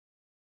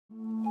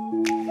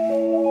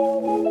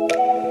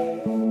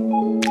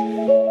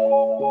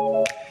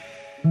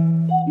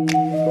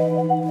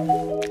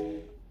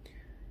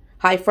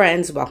Hi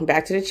friends, welcome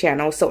back to the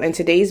channel. So in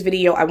today's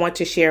video, I want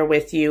to share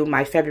with you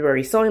my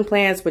February sewing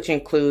plans, which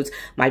includes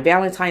my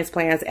Valentine's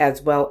plans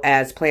as well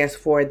as plans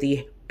for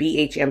the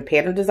BHM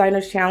Pattern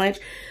Designers Challenge.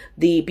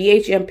 The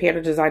BHM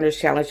Pattern Designers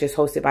Challenge is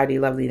hosted by the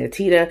lovely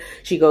Nadita.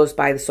 She goes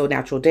by the So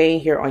Natural Dane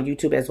here on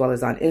YouTube as well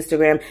as on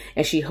Instagram.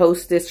 And she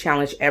hosts this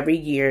challenge every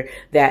year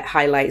that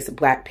highlights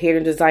Black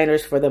pattern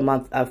designers for the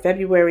month of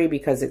February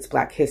because it's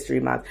Black History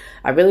Month.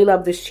 I really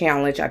love this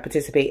challenge. I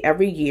participate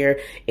every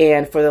year.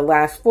 And for the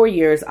last 4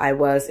 years, I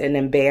was an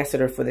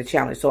ambassador for the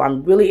challenge. So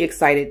I'm really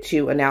excited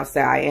to announce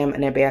that I am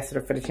an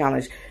ambassador for the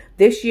challenge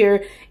this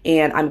year.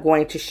 And I'm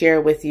going to share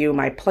with you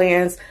my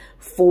plans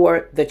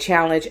for the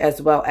challenge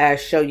as well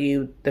as show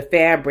you the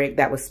fabric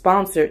that was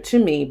sponsored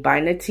to me by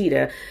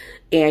Nadita,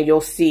 and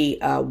you'll see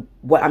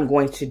what I'm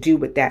going to do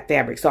with that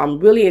fabric. So I'm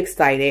really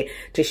excited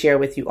to share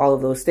with you all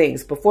of those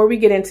things. Before we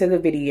get into the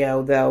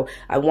video though,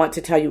 I want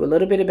to tell you a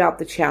little bit about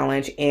the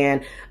challenge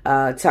and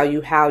tell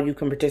you how you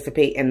can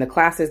participate in the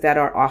classes that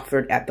are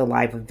offered at the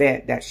live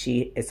event that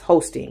she is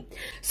hosting.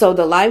 So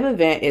the live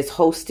event is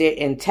hosted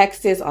in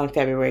Texas on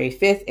February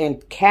 5th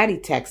in Katy,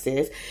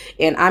 Texas.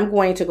 And I'm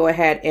going to go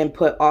ahead and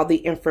put all the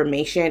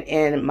information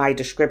in my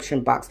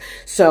description box.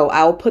 So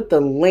I'll put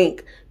the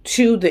link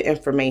to the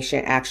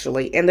information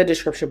actually in the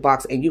description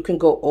box, and you can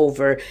go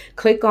over,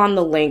 click on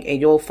the link,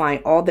 and you'll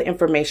find all the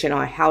information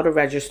on how to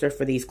register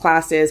for these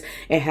classes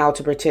and how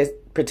to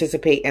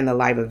participate in the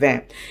live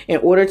event. In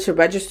order to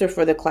register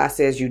for the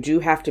classes, you do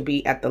have to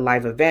be at the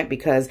live event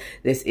because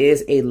this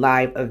is a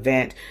live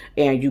event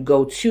and you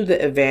go to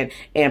the event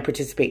and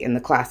participate in the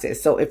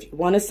classes. So if you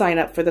want to sign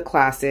up for the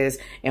classes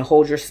and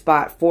hold your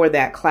spot for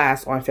that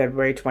class on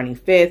February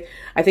 25th,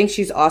 I think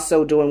she's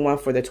also doing one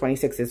for the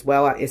 26th as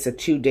well. It's a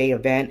 2-day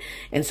event.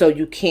 And so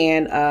you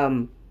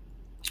can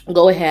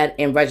go ahead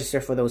and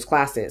register for those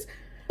classes.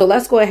 So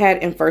let's go ahead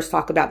and first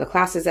talk about the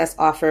classes that's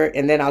offered,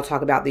 and then I'll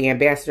talk about the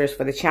ambassadors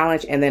for the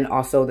challenge and then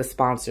also the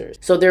sponsors.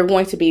 So there are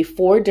going to be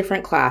 4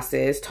 different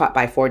classes taught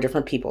by 4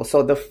 different people.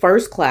 So the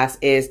first class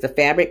is the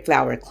fabric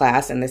flower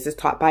class, and this is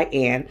taught by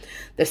Anne.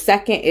 The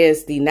second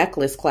is the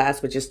necklace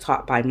class, which is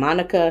taught by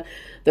Monica.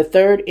 The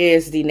third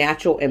is the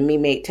natural and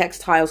me-made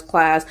textiles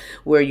class,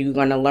 where you're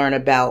going to learn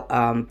about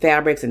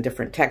fabrics and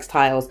different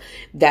textiles.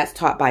 That's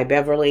taught by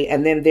Beverly.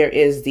 And then there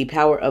is the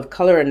power of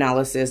color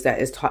analysis that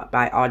is taught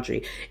by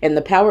Audrey. And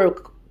the power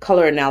of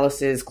color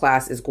analysis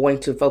class is going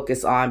to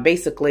focus on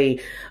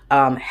basically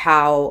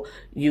how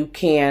you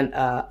can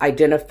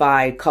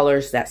identify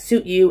colors that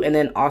suit you, and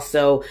then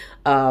also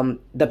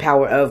the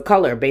power of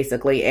color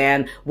basically,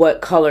 and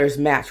what colors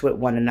match with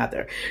one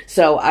another.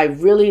 So I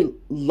really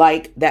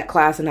like that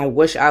class, and I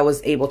wish I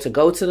was able to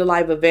go to the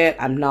live event.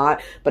 I'm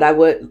not, but I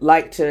would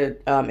like to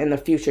in the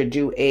future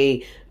do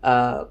a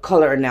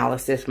color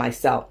analysis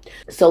myself.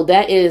 So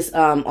that is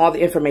all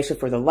the information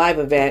for the live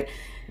event.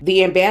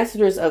 The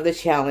ambassadors of the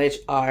challenge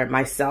are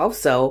myself,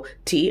 so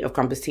T of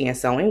Compass Tea and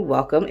Sewing.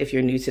 Welcome if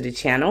you're new to the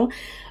channel.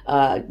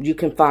 You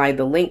can find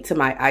the link to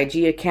my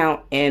IG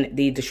account in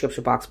the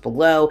description box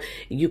below.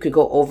 You could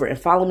go over and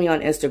follow me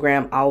on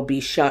Instagram. I'll be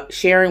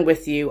sharing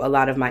with you a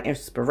lot of my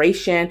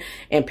inspiration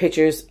and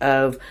pictures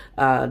of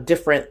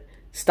different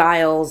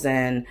styles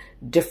and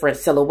different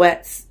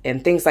silhouettes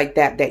and things like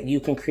that that you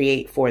can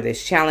create for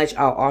this challenge.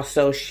 I'll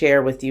also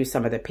share with you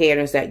some of the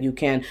patterns that you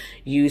can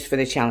use for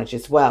the challenge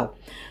as well.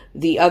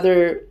 The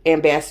other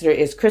ambassador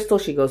is Crystal.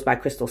 She goes by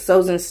Crystal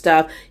Sews and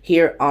Stuff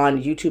here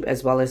on YouTube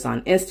as well as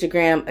on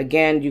Instagram.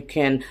 Again, you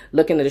can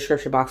look in the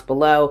description box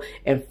below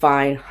and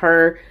find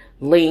her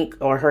link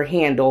or her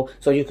handle,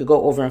 so you could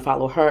go over and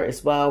follow her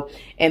as well.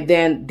 And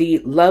then the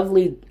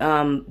lovely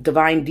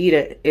Divine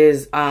Dita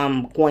is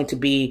going to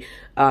be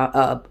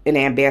an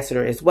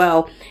ambassador as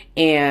well,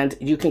 and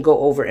you can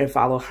go over and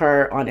follow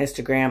her on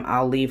Instagram.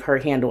 I'll leave her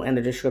handle in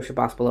the description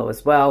box below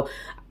as well.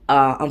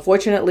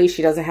 Unfortunately,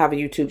 she doesn't have a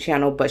YouTube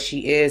channel, but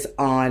she is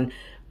on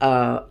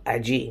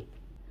IG.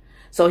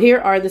 So here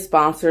are the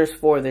sponsors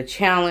for the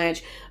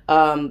challenge.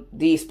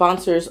 The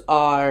sponsors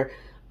are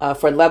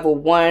for level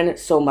 1,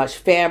 So Much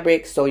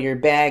Fabric, Sew Your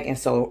Bag, and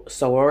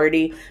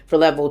Sorority. For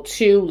level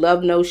 2,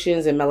 Love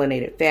Notions and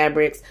Melanated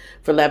Fabrics.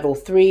 For level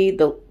 3,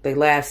 The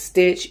Last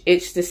Stitch,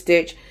 Itch to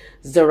Stitch,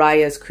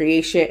 Zariah's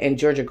Creation, and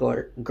Georgia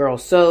Girl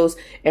Sews.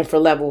 And for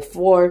level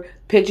 4,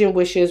 Pigeon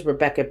Wishes,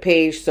 Rebecca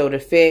Page, Sew to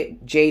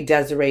Fit, J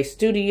Desiree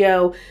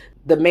Studio,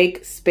 The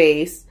Make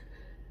Space,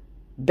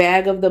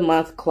 Bag of the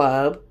Month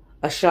Club,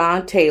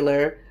 Ashawn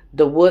Taylor,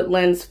 The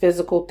Woodlands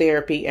Physical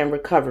Therapy and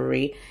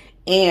Recovery,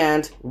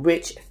 and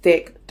Rich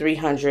Thick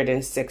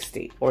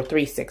 360 or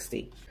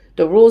 360.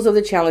 The rules of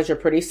the challenge are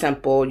pretty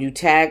simple. You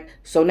tag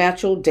So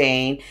Natural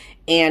Dane,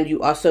 and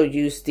you also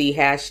use the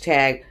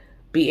hashtag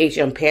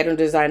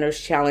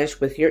BHMPatternDesigners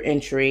Challenge with your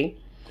entry.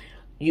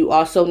 You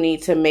also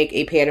need to make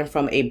a pattern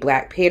from a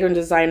Black pattern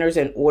designers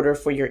in order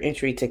for your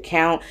entry to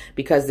count,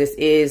 because this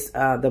is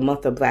the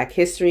month of Black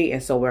history,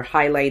 and so we're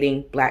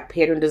highlighting Black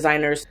pattern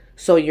designers.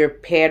 So your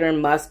pattern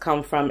must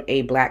come from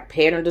a Black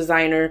pattern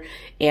designer,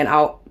 and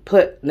I'll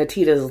put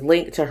Nadita's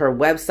link to her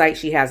website.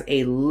 She has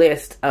a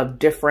list of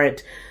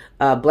different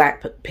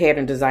black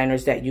pattern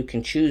designers that you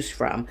can choose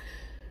from.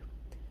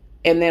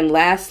 And then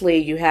lastly,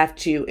 you have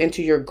to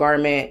enter your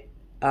garment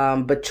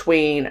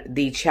between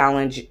the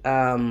challenge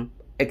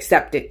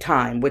accepted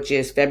time, which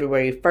is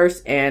February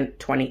 1st and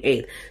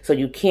 28th. So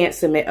you can't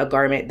submit a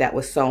garment that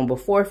was sewn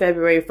before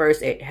February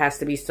 1st. It has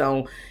to be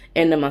sewn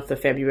in the month of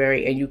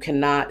February, and you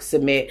cannot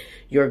submit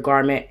your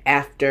garment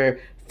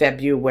after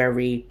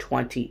February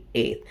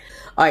 28th.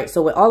 All right,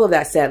 so with all of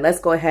that said, let's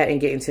go ahead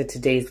and get into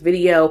today's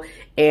video,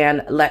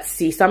 and let's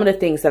see some of the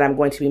things that I'm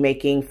going to be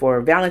making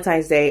for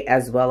Valentine's Day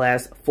as well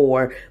as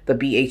for the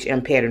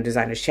BHM Pattern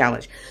Designers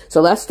Challenge.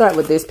 So let's start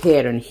with this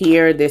pattern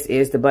here. This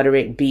is the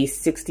Butterick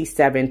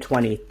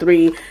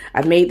B6723.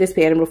 I've made this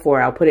pattern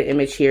before. I'll put an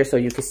image here so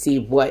you can see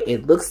what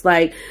it looks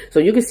like. So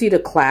you can see the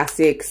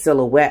classic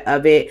silhouette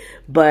of it,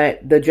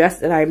 but the dress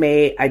that I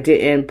made, I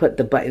didn't put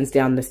the buttons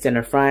down the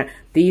center front.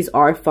 These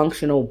are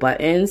functional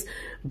buttons,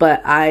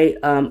 but I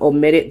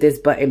omitted this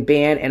button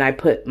band and I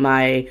put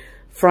my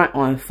front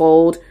on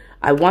fold.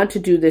 I want to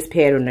do this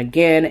pattern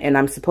again, and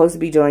I'm supposed to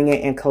be doing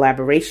it in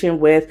collaboration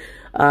with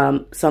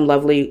some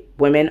lovely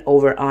women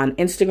over on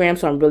Instagram,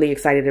 so I'm really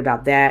excited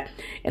about that.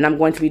 And I'm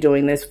going to be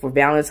doing this for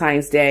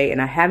Valentine's Day,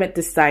 and I haven't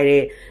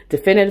decided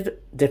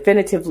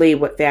definitively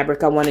what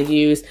fabric I want to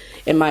use.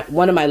 In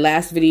one of my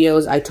last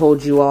videos, I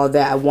told you all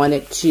that I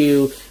wanted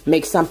to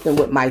make something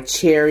with my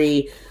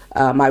cherry,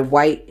 my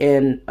white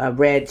and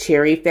red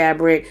cherry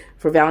fabric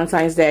for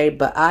Valentine's Day,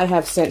 but I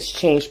have since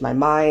changed my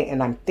mind,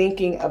 and I'm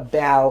thinking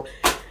about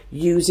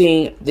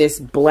using this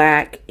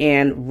black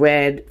and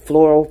red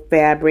floral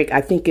fabric. I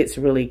think it's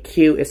really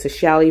cute. It's a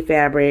challis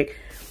fabric,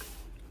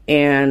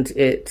 and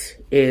it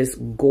is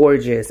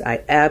gorgeous.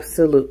 I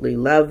absolutely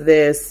love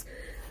this.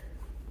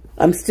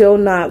 I'm still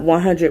not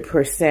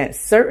 100%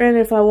 certain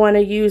if I want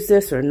to use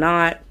this or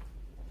not,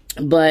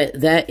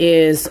 but that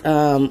is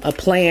a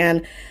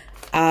plan.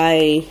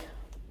 I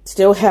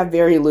still have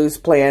very loose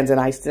plans, and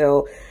I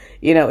still,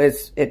 you know,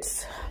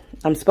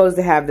 I'm supposed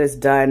to have this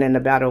done in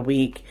about a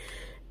week,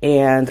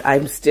 and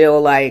I'm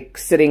still like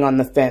sitting on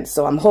the fence.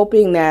 So I'm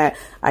hoping that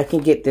I can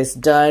get this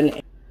done.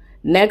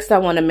 Next, I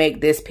want to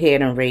make this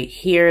pattern right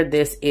here.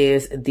 This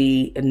is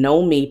the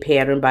Know Me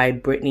pattern by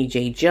Brittany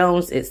J.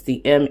 Jones. It's the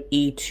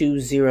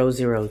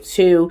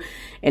ME2002,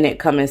 and it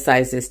comes in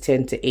sizes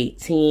 10 to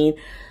 18.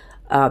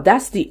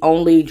 That's the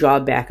only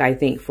drawback I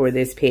think for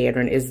this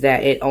pattern, is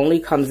that it only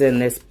comes in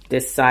this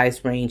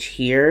size range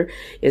here,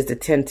 is the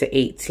 10 to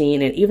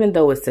 18. And even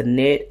though it's a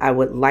knit, I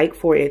would like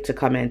for it to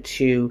come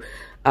into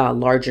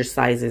larger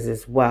sizes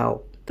as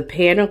well. The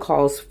pattern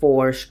calls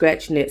for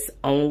stretch knits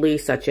only,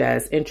 such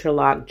as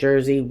interlock,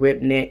 jersey,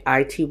 rib knit,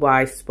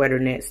 ITY, sweater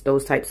knits,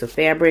 those types of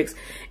fabrics.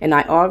 And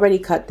I already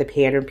cut the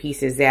pattern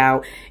pieces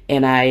out,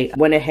 and I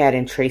went ahead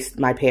and traced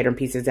my pattern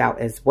pieces out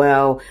as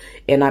well.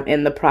 And I'm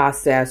in the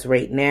process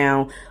right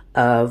now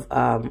of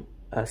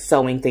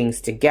sewing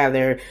things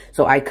together.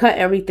 So I cut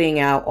everything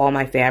out, all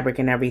my fabric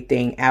and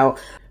everything out.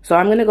 So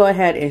I'm going to go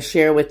ahead and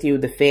share with you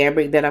the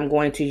fabric that I'm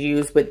going to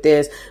use with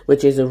this,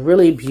 which is a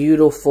really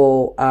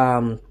beautiful,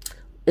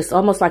 it's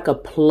almost like a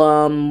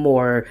plum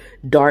or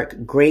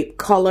dark grape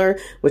color,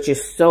 which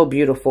is so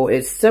beautiful.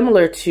 It's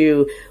similar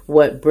to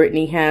what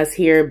Brittany has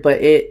here,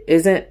 but it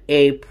isn't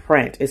a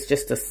print. It's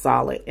just a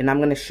solid. And I'm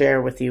going to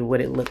share with you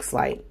what it looks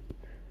like.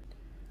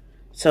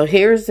 So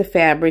here's the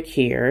fabric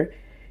here.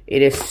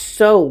 It is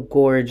so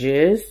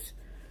gorgeous.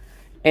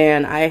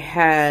 And I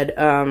had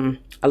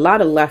a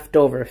lot of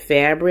leftover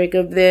fabric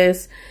of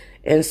this,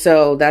 and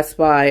so that's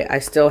why I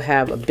still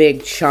have a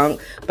big chunk.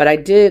 But I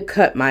did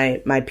cut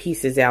my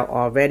pieces out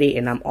already,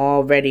 and I'm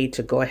all ready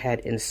to go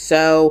ahead and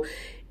sew.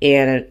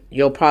 And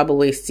you'll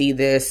probably see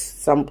this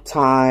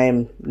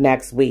sometime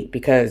next week,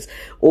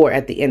 or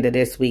at the end of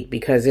this week,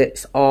 because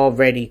it's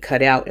already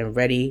cut out and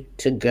ready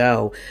to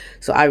go.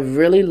 So I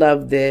really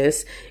love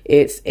this.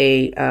 It's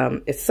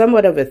it's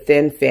somewhat of a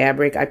thin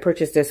fabric. I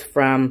purchased this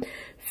from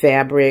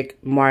Fabric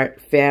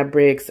Mart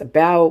Fabrics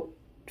about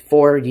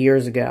 4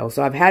 years ago.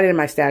 So I've had it in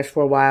my stash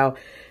for a while.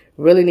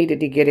 Really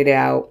needed to get it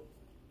out.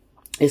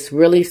 It's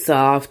really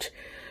soft,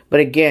 but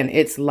again,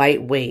 it's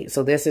lightweight.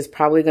 So this is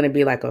probably going to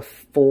be like a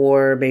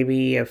 4,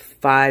 maybe a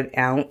 5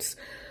 ounce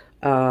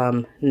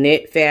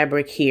knit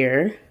fabric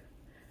here.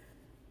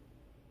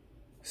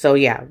 So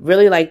yeah,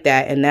 really like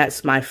that. And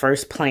that's my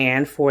first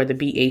plan for the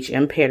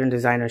BHM Pattern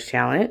Designers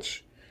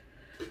Challenge.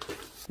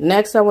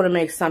 Next, I want to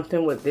make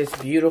something with this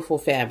beautiful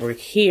fabric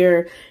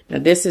here. Now,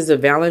 this is a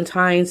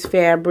Valentine's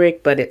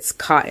fabric, but it's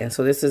cotton.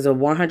 So this is a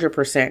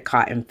 100%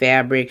 cotton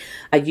fabric.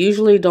 I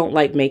usually don't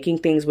like making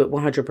things with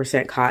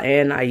 100%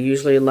 cotton. I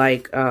usually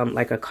like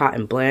a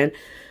cotton blend.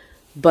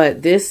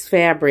 But this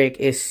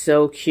fabric is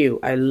so cute.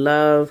 I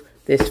love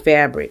this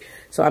fabric.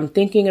 So I'm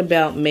thinking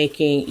about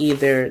making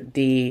either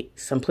the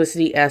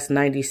Simplicity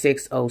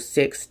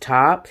S9606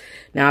 top.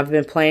 Now, I've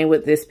been playing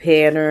with this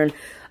pattern.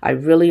 I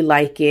really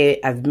like it.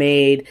 I've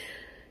made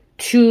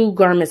 2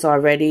 garments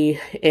already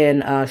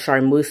in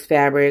charmeuse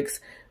fabrics.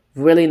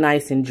 Really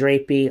nice and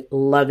drapey.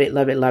 Love it,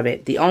 love it, love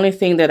it. The only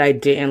thing that I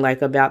didn't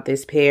like about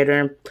this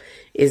pattern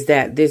is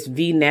that this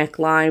V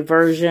neckline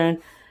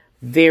version,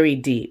 very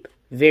deep.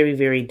 Very,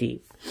 very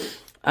deep.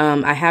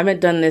 I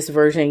haven't done this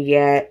version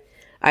yet.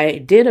 I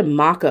did a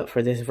mock-up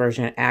for this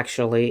version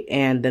actually,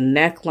 and the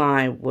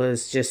neckline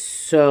was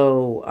just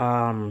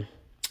so,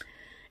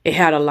 it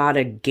had a lot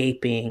of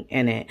gaping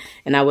in it,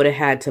 and I would have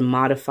had to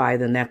modify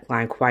the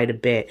neckline quite a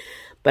bit.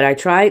 But I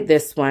tried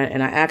this one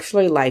and I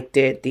actually liked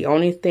it. The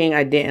only thing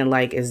I didn't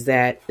like is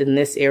that in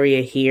this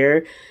area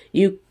here,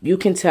 you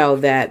can tell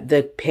that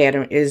the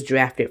pattern is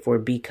drafted for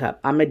B cup.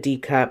 I'm a D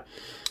cup,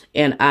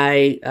 and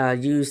I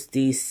used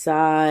the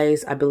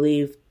size, I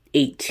believe,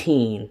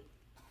 18.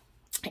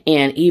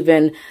 And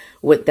even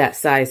with that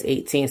size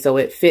 18, so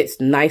it fits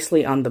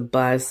nicely on the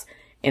bust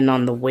and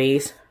on the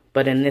waist.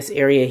 But in this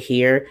area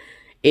here,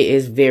 it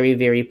is very,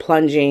 very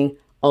plunging.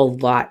 A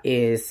lot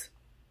is,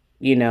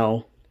 you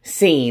know,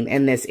 seen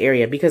in this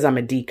area because I'm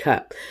a D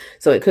cup.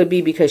 So it could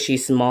be because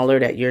she's smaller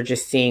that you're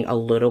just seeing a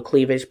little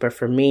cleavage, but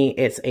for me,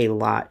 it's a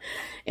lot.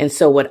 And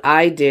so what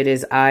I did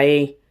is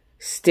I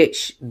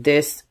stitched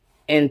this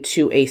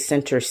into a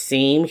center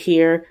seam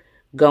here,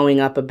 going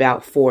up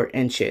about 4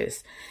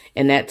 inches.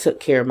 And that took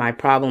care of my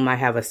problem. I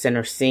have a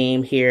center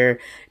seam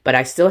here, but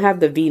I still have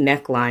the V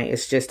neckline.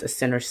 It's just a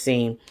center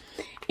seam.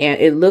 And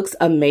it looks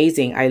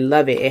amazing. I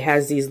love it. It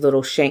has these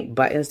little shank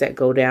buttons that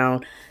go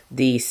down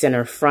the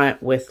center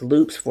front with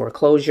loops for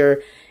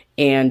closure,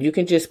 and you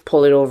can just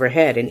pull it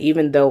overhead. And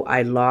even though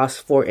I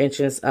lost 4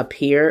 inches up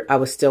here, I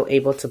was still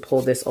able to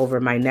pull this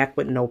over my neck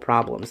with no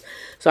problems.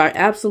 So I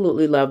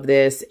absolutely love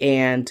this,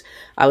 and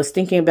I was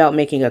thinking about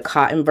making a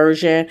cotton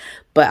version,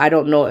 but I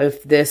don't know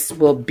if this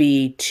will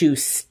be too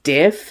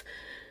stiff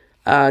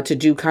to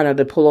do kind of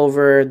the pull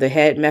over the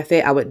head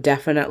method. I would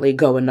definitely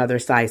go another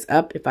size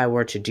up if I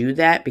were to do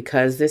that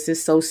because this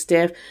is so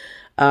stiff.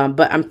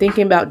 But I'm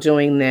thinking about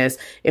doing this.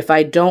 If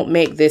I don't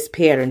make this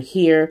pattern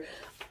here,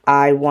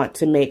 I want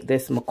to make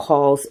this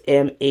McCall's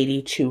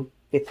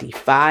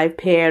Me2005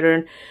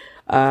 pattern.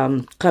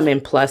 Come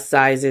in plus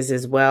sizes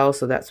as well.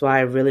 So that's why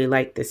I really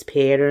like this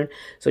pattern.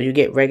 So you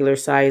get regular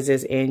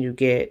sizes and you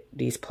get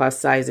these plus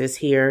sizes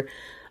here.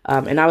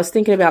 And I was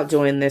thinking about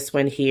doing this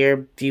one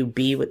here, view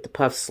B with the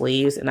puff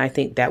sleeves. And I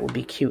think that would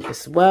be cute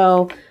as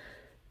well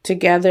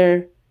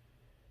together.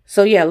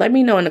 So yeah, let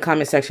me know in the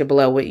comment section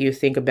below what you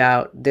think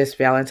about this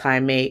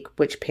Valentine make,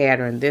 which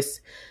pattern,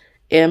 this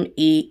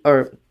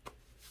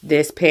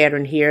this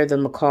pattern here, the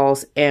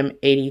McCall's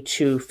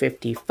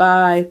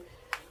Me2005,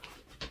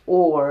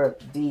 or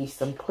the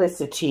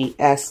Simplicity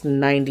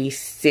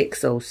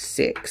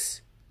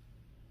S9606.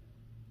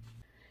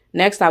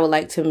 Next, I would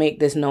like to make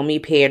this Know Me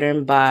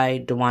pattern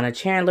by Dawana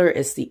Chandler.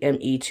 It's the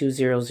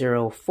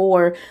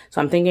ME2004.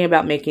 So I'm thinking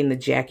about making the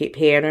jacket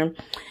pattern.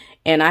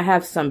 And I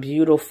have some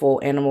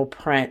beautiful animal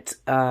print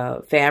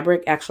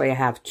fabric. Actually, I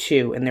have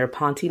 2, and they're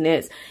Ponte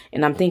knits.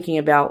 And I'm thinking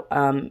about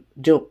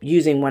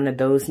using one of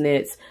those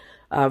knits.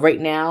 Right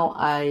now,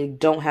 I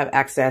don't have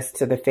access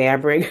to the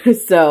fabric.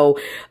 So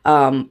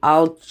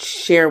I'll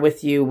share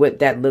with you what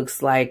that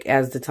looks like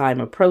as the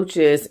time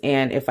approaches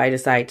and if I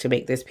decide to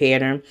make this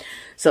pattern.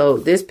 So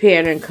this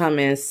pattern comes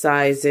in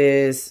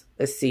sizes,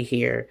 let's see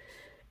here,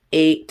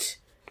 8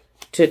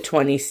 to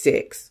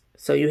 26.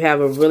 So you have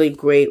a really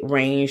great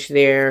range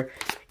there,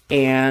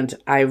 and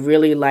I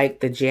really like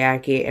the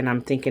jacket, and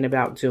I'm thinking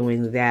about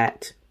doing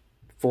that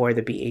for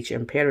the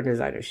BHM Pattern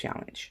Designers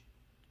Challenge.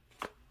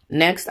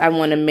 Next, I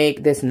want to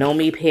make this Know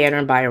Me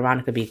pattern by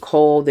Veronica B.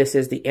 Cole. This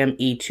is the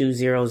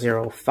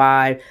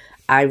ME2005.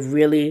 I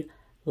really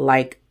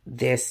like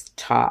this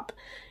top.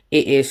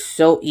 It is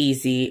so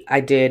easy. I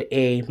did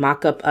a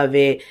mock-up of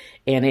it,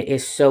 and it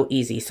is so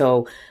easy.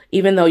 So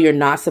even though you're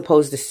not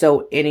supposed to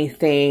sew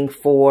anything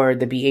for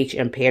the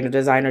BHM Pattern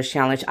Designers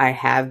Challenge, I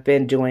have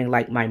been doing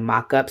like my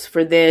mock-ups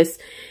for this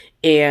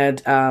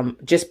and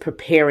just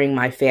preparing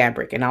my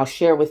fabric. And I'll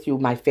share with you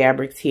my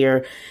fabrics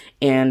here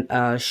and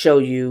show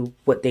you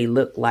what they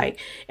look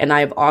like. And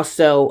I've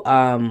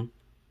also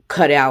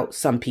cut out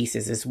some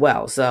pieces as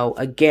well. So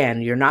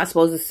again, you're not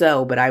supposed to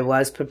sew, but I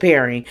was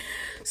preparing.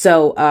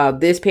 So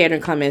this pattern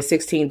comes in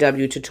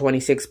 16W to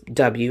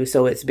 26W.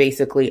 So it's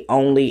basically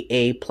only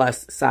a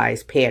plus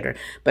size pattern.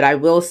 But I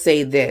will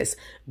say this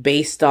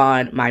based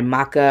on my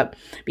mock-up,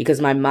 because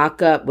my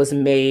mock-up was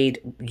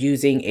made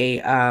using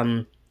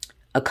a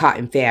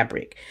cotton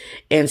fabric.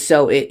 And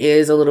so it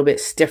is a little bit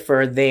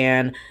stiffer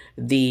than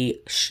the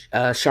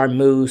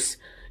charmeuse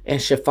and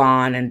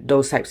chiffon and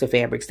those types of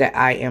fabrics that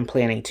I am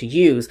planning to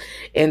use.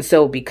 And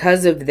so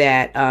because of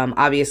that,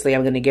 obviously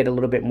I'm going to get a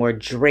little bit more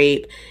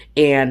drape,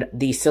 and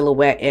the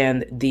silhouette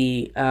and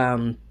the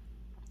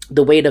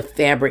way the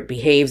fabric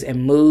behaves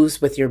and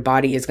moves with your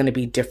body is going to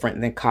be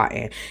different than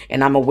cotton.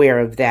 And I'm aware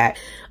of that.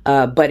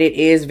 But it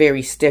is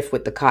very stiff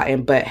with the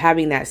cotton. But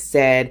having that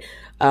said,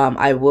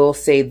 I will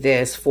say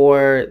this,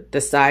 for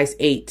the size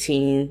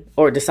 18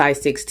 or the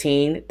size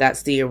 16,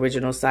 that's the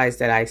original size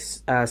that I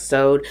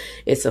sewed.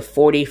 It's a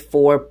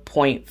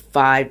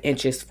 44.5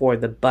 inches for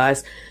the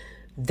bust.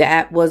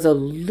 That was a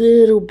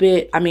little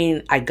bit, I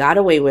mean, I got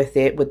away with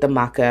it with the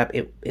mock-up.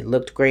 It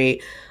looked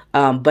great.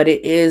 But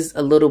it is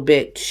a little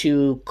bit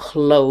too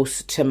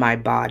close to my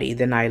body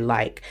than I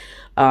like.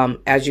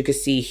 As you can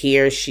see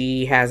here,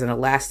 she has an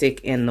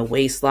elastic in the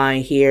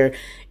waistline here.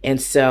 And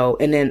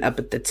then up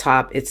at the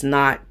top, it's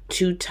not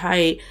too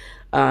tight.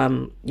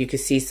 You can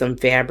see some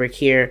fabric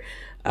here.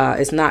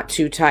 It's not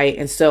too tight.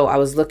 And so I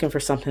was looking for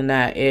something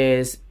that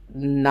is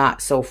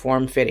not so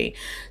form-fitting.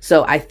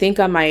 So I think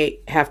I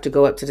might have to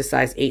go up to the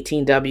size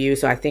 18W.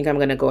 So I think I'm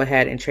going to go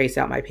ahead and trace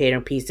out my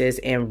pattern pieces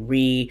and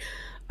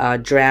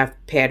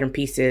draft pattern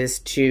pieces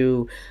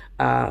to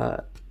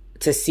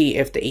see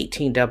if the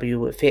 18W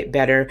would fit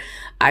better.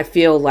 I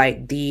feel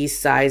like these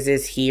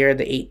sizes here,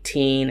 the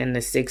 18 and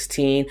the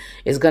 16,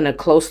 is going to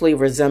closely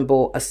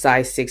resemble a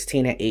size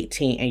 16 and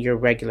 18 in your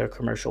regular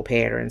commercial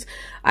patterns.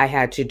 I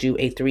had to do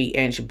a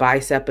 3-inch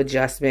bicep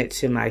adjustment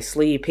to my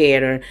sleeve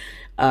pattern.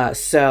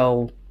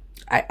 So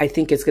I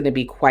think it's going to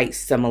be quite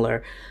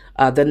similar.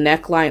 The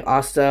neckline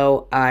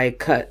also, I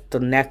cut the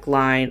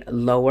neckline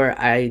lower.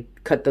 I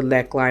cut the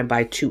neckline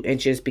by 2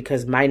 inches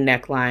because my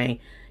neckline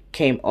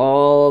came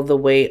all the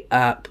way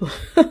up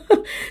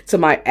to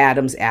my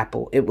Adam's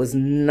apple. It was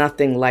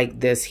nothing like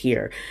this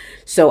here.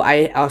 So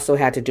I also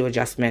had to do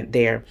adjustment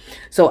there.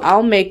 So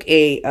I'll make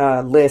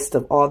a list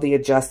of all the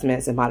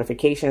adjustments and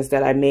modifications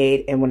that I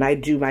made. And when I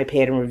do my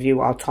pattern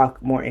review, I'll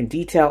talk more in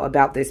detail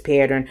about this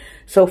pattern.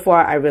 So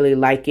far, I really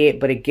like it.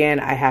 But again,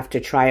 I have to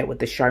try it with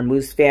the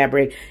charmeuse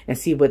fabric and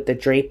see what the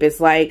drape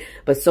is like.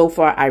 But so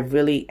far, I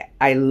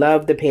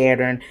love the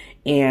pattern.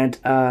 And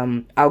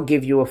I'll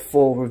give you a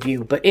full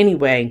review. But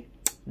anyway,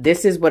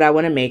 this is what I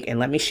want to make. And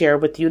let me share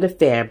with you the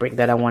fabric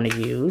that I want to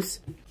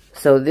use.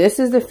 So this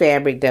is the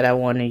fabric that I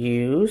want to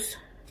use.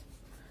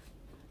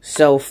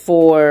 So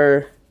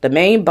for the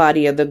main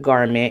body of the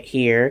garment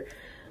here,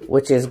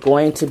 which is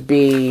going to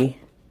be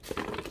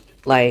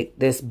like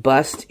this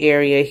bust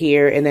area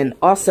here. And then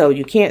also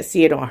you can't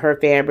see it on her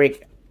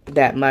fabric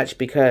that much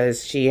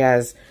because she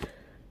has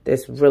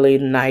this really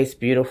nice,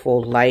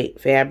 beautiful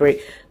light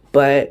fabric.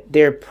 But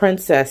they're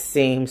princess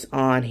seams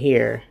on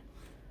here.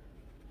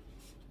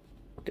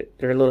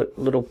 They're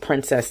little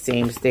princess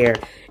seams there.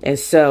 And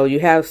so you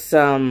have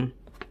some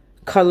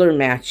color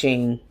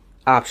matching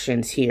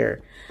options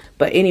here.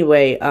 But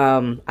anyway,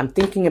 I'm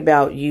thinking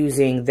about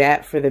using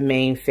that for the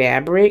main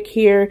fabric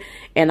here.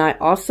 And I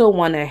also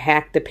want to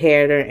hack the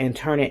pattern and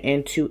turn it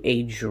into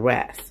a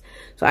dress.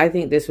 So I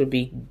think this would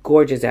be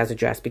gorgeous as a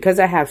dress because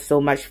I have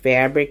so much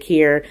fabric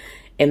here.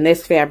 And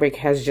this fabric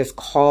has just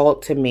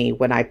called to me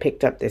when I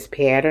picked up this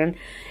pattern.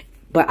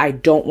 But I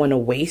don't want to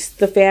waste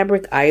the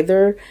fabric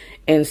either.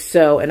 And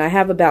I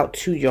have about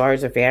 2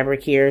 yards of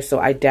fabric here. So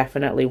I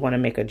definitely want to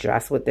make a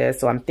dress with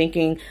this. So I'm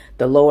thinking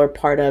the lower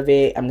part of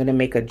it, I'm going to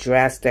make a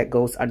dress that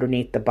goes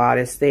underneath the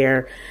bodice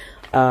there.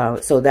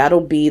 So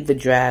that'll be the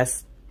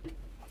dress.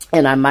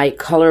 And I might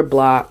color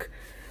block.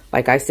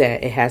 Like I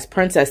said, it has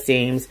princess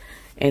seams.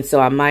 And so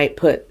I might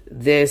put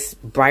this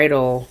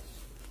bridal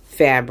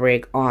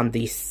fabric on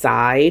the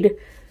side,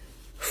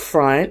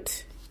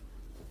 front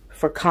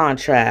for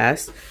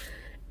contrast.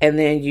 And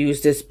then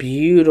use this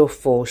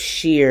beautiful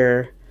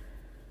sheer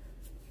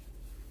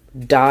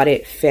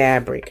dotted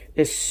fabric.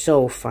 It's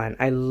so fun.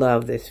 I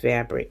love this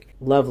fabric.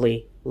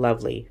 Lovely,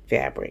 lovely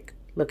fabric.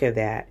 Look at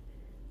that.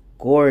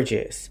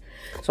 Gorgeous.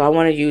 So I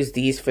want to use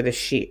these for the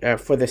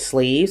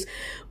sleeves.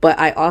 But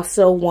I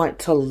also want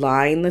to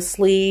line the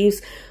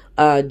sleeves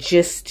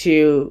just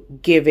to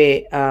give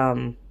it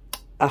a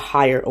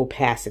higher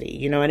opacity.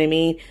 You know what I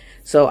mean?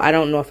 So I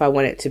don't know if I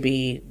want it to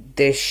be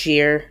this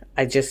sheer.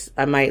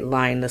 I might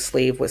line the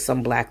sleeve with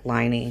some black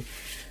lining.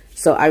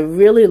 So I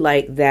really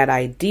like that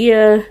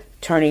idea,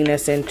 turning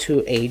this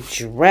into a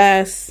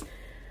dress.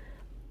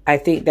 I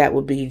think that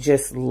would be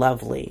just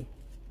lovely.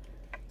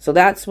 So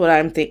that's what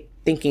I'm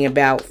thinking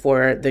about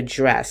for the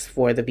dress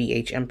for the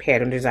BHM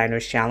Pattern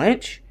Designers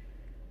Challenge.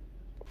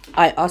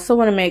 I also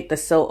want to make the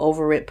Sew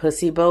Over It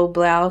Pussybow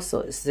blouse. So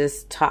it's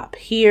this top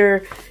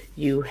here.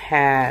 You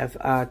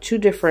have 2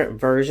 different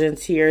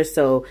versions here.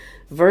 So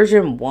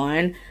version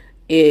 1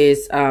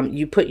 is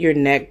you put your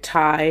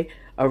necktie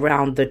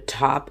around the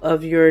top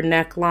of your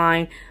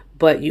neckline,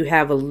 but you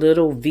have a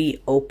little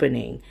V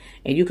opening.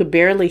 And you could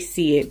barely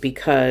see it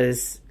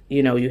because,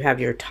 you know, you have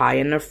your tie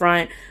in the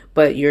front,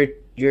 but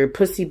your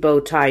pussy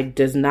bow tie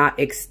does not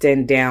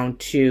extend down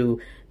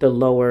to the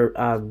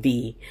lower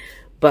V.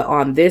 But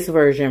on this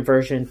version,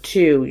 version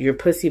 2, your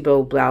pussy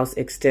bow blouse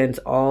extends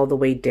all the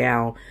way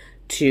down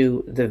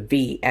to the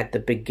V at the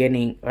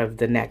beginning of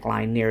the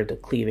neckline near the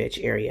cleavage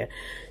area.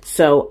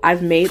 So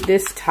I've made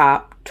this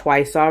top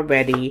twice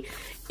already,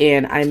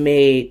 and I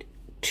made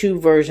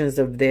 2 versions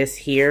of this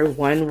here.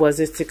 One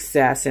was a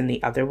success and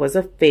the other was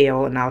a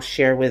fail, and I'll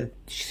share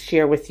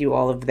with you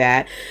all of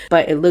that.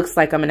 But it looks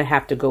like I'm going to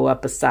have to go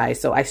up a size.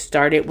 So I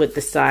started with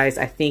the size,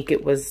 I think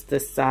it was the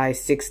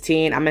size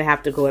 16. I'm going to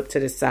have to go up to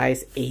the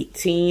size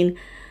 18.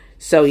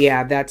 So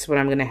yeah, that's what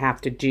I'm going to have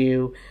to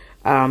do.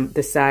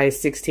 The size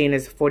 16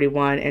 is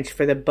 41 inch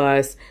for the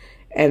bust,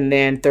 and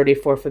then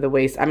 34 for the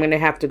waist. I'm going to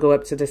have to go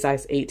up to the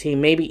size 18,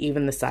 maybe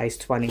even the size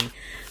 20.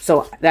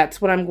 So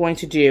that's what I'm going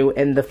to do.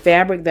 And the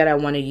fabric that I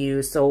want to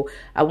use, so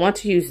I want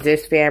to use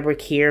this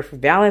fabric here for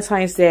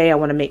Valentine's Day. I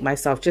want to make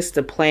myself just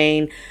a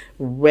plain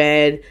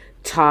red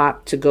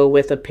top to go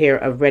with a pair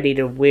of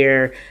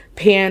ready-to-wear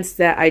pants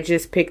that I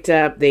just picked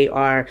up. They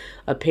are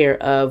a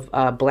pair of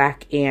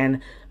black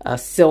and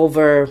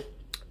silver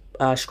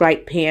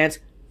striped pants.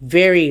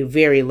 Very,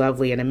 very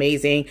lovely and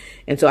amazing.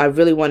 And so I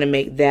really want to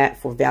make that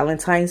for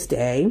Valentine's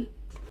Day.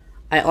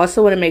 I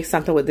also want to make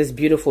something with this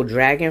beautiful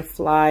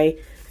dragonfly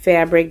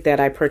fabric that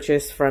I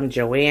purchased from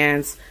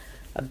Joann's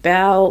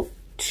about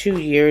 2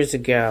 years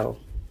ago.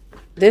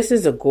 This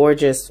is a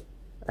gorgeous,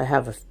 I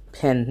have a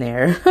pen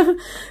there.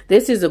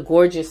 This is a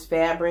gorgeous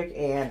fabric,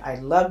 and I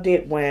loved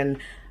it when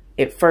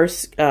it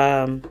first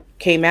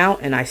came out,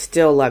 and I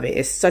still love it.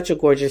 It's such a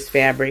gorgeous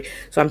fabric.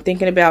 So I'm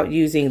thinking about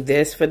using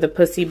this for the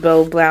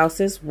Pussybow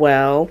blouse as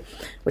well,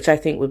 which I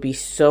think would be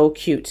so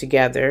cute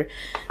together.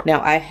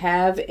 Now I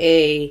have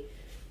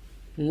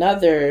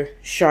another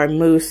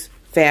charmeuse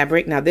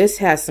fabric. Now this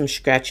has some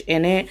stretch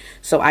in it,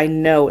 so I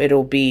know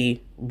it'll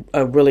be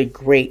a really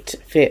great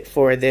fit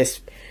for this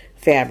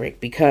fabric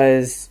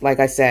because, like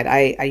I said,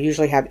 I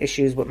usually have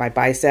issues with my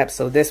biceps,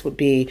 so this would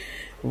be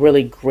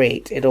really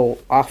great. It'll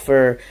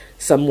offer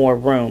some more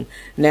room.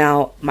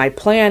 Now my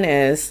plan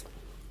is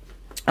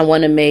I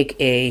want to make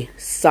a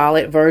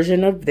solid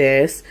version of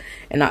this,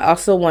 and I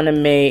also want to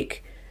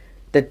make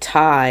the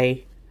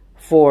tie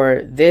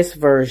for this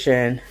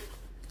version.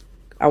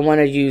 I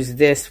want to use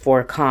this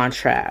for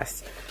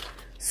contrast.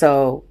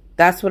 So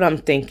that's what I'm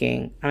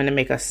thinking. I'm going to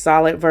make a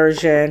solid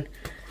version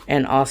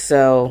and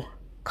also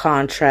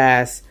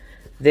contrast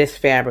this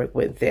fabric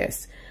with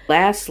this.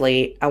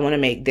 Lastly, I want to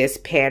make this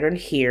pattern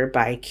here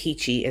by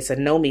Kichi. It's a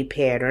Nomi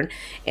pattern,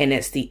 and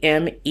it's the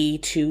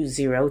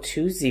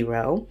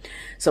ME2020.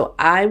 So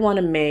I want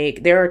to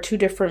make, there are two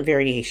different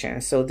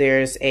variations. So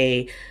there's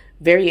a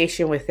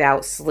variation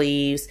without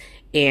sleeves,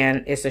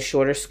 and it's a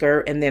shorter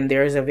skirt, and then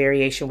there's a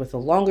variation with a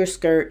longer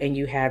skirt, and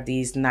you have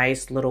these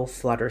nice little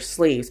flutter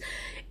sleeves.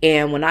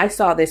 And when I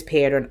saw this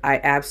pattern,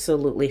 I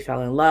absolutely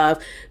fell in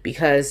love,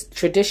 because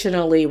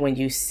traditionally when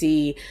you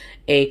see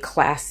a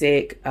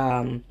classic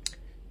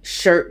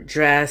shirt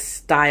dress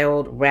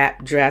styled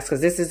wrap dress,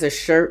 because this is a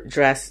shirt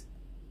dress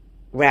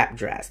wrap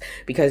dress,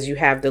 because you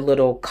have the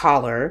little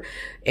collar,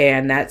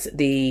 and that's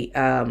the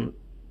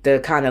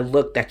kind of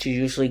look that you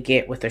usually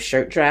get with a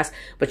shirt dress,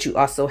 but you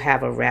also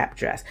have a wrap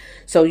dress.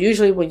 So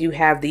usually when you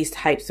have these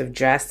types of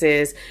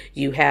dresses,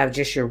 you have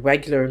just your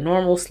regular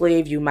normal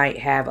sleeve. You might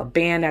have a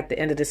band at the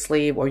end of the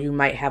sleeve, or you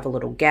might have a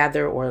little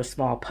gather or a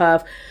small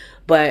puff.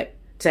 But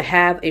to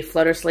have a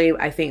flutter sleeve,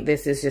 I think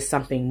this is just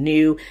something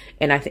new,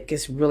 and I think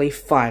it's really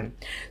fun.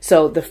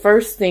 So the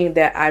first thing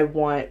that I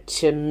want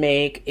to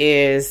make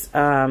is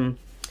a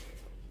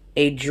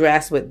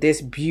dress with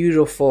this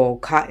beautiful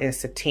cotton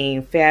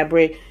sateen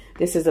fabric.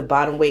 This is a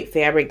bottom weight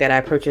fabric that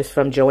I purchased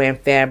from Joann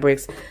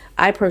Fabrics.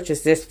 I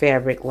purchased this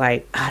fabric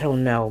like, I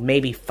don't know,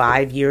 maybe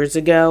 5 years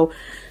ago.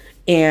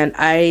 And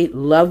I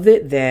loved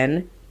it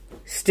then.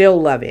 Still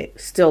love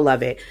it. Still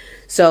love it.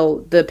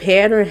 So the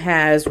pattern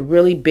has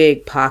really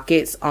big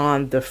pockets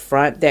on the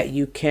front that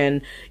you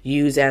can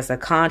use as a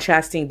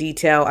contrasting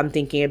detail. I'm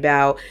thinking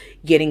about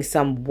getting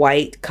some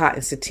white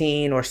cotton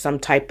sateen or some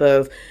type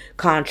of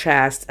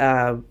contrast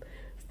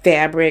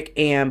fabric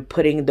and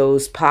putting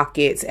those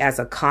pockets as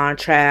a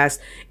contrast,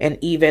 and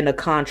even a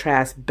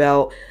contrast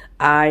belt.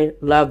 I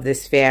love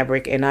this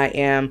fabric, and I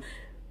am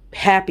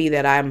happy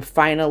that I'm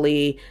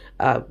finally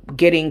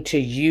getting to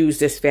use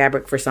this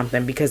fabric for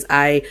something, because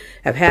I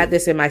have had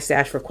this in my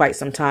stash for quite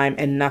some time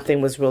and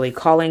nothing was really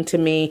calling to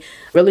me.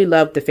 Really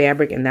loved the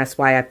fabric, and that's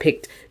why I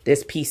picked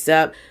this piece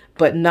up.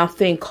 But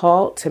nothing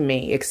called to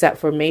me except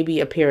for maybe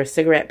a pair of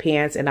cigarette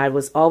pants, and I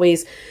was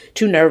always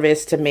too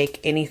nervous to make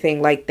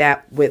anything like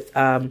that with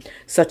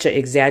such an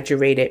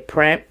exaggerated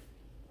print.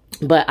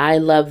 But I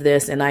love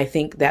this, and I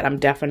think that I'm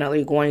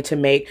definitely going to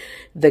make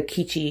the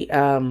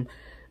Kichi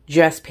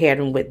dress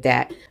pattern with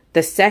that.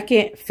 The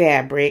second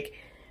fabric,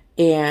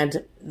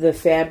 and the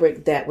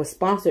fabric that was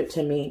sponsored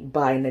to me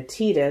by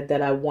Nadita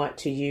that I want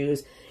to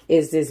use,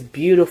 is this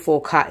beautiful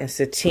cotton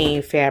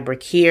sateen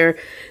fabric here.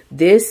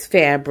 This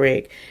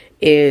fabric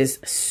is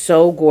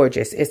so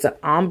gorgeous. It's an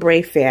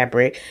ombre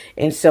fabric,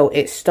 and so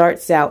it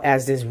starts out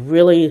as this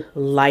really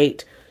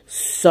light,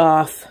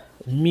 soft,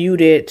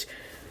 muted,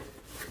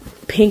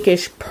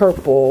 pinkish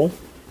purple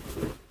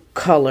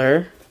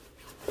color.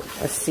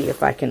 Let's see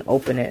if I can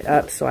open it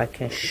up so I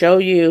can show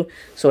you.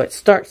 So it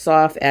starts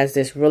off as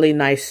this really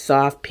nice,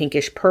 soft,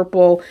 pinkish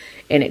purple,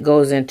 and it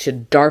goes into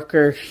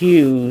darker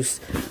hues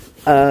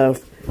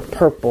of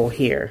purple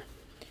here.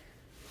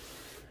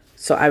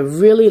 So I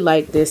really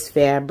like this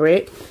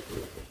fabric,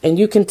 and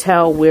you can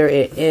tell where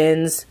it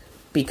ends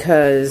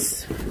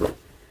because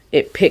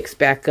it picks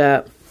back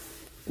up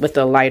with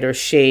a lighter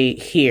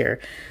shade here.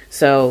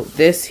 So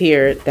this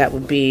here, that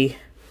would be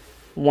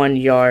 1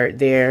 yard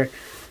there,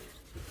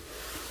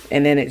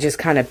 and then it just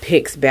kind of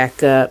picks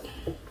back up.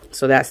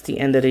 So that's the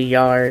end of the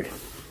yard,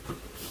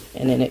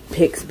 and then it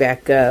picks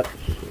back up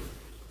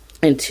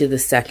into the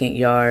second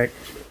yard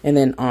and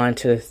then on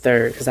to the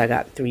third, because I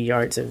got 3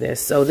 yards of this.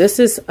 So this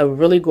is a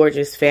really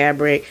gorgeous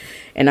fabric,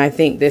 and I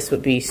think this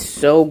would be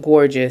so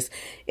gorgeous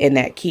in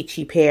that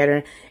Kichi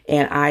pattern,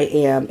 and I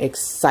am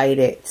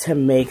excited to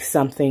make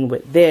something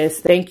with this.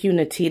 Thank you,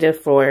 Nadita,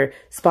 for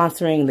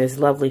sponsoring this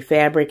lovely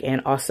fabric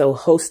and also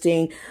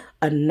hosting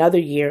another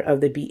year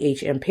of the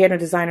BHM Pattern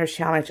Designers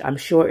Challenge. I'm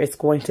sure it's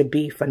going to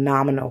be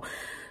phenomenal.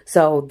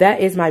 So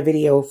that is my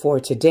video for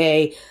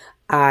today.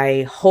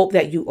 I hope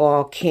that you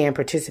all can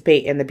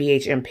participate in the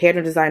BHM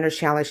Pattern Designers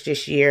Challenge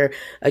this year.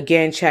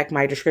 Again, check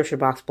my description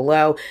box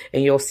below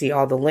and you'll see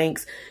all the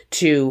links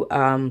to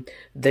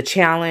the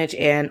challenge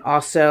and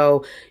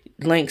also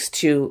links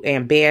to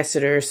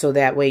ambassadors, so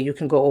that way you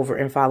can go over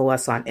and follow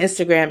us on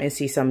Instagram and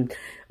see some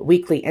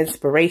weekly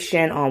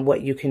inspiration on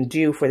what you can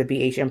do for the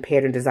BHM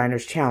Pattern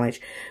Designers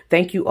Challenge.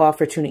 Thank you all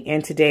for tuning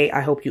in today.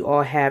 I hope you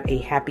all have a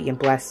happy and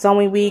blessed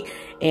sewing week,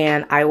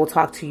 and I will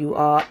talk to you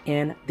all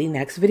in the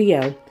next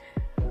video.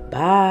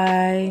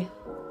 Bye.